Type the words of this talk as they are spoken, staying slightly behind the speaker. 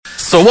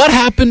So what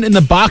happened in the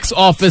box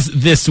office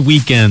this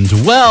weekend?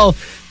 Well,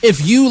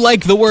 if you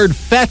like the word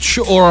fetch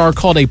or are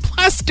called a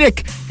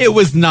plastic, it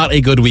was not a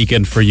good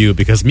weekend for you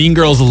because Mean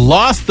Girls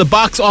lost the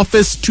box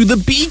office to The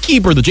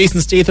Beekeeper. The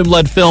Jason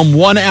Statham-led film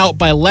won out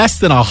by less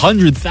than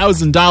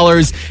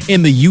 $100,000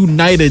 in the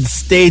United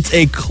States.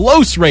 A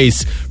close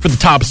race for the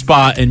top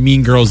spot, and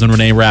Mean Girls and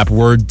Renee Rapp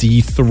were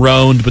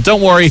dethroned. But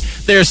don't worry,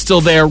 they're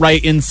still there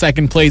right in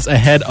second place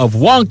ahead of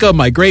Wonka,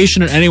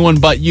 Migration, and Anyone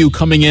But You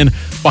coming in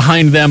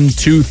behind them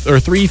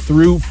 3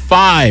 through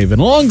 5.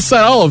 And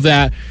alongside all of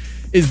that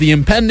is the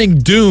impending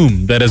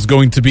doom that is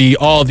going to be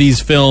all these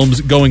films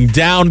going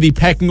down the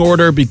pecking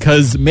order,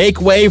 because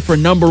make way for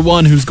number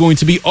one, who's going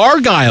to be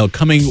Argylle,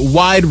 coming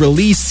wide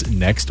release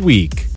next week.